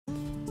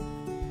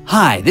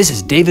Hi, this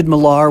is David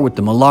Millar with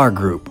the Millar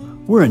Group.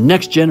 We're a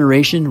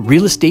next-generation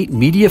real estate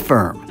media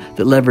firm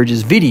that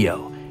leverages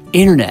video,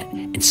 internet,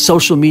 and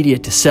social media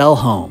to sell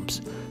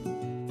homes.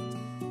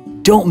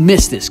 Don't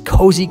miss this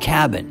cozy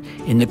cabin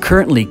in the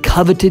currently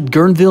coveted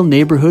Guerneville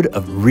neighborhood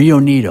of Rio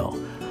Nido.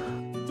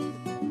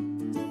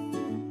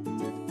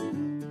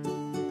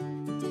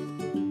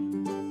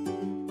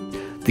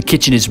 The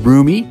kitchen is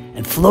roomy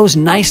and flows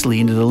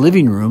nicely into the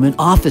living room and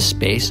office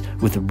space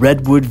with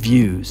redwood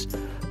views.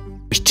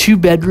 There's 2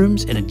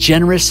 bedrooms and a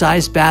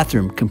generous-sized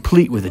bathroom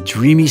complete with a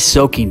dreamy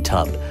soaking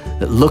tub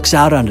that looks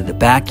out onto the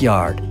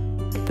backyard.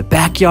 The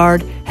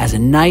backyard has a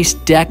nice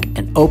deck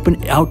and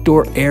open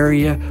outdoor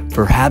area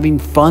for having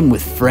fun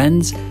with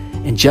friends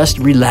and just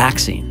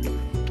relaxing.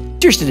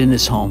 Interested in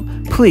this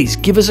home, please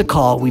give us a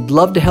call. We'd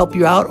love to help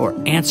you out or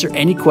answer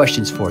any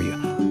questions for you.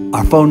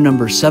 Our phone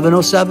number is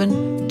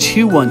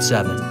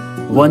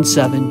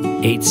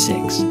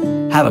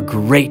 707-217-1786. Have a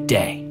great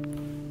day.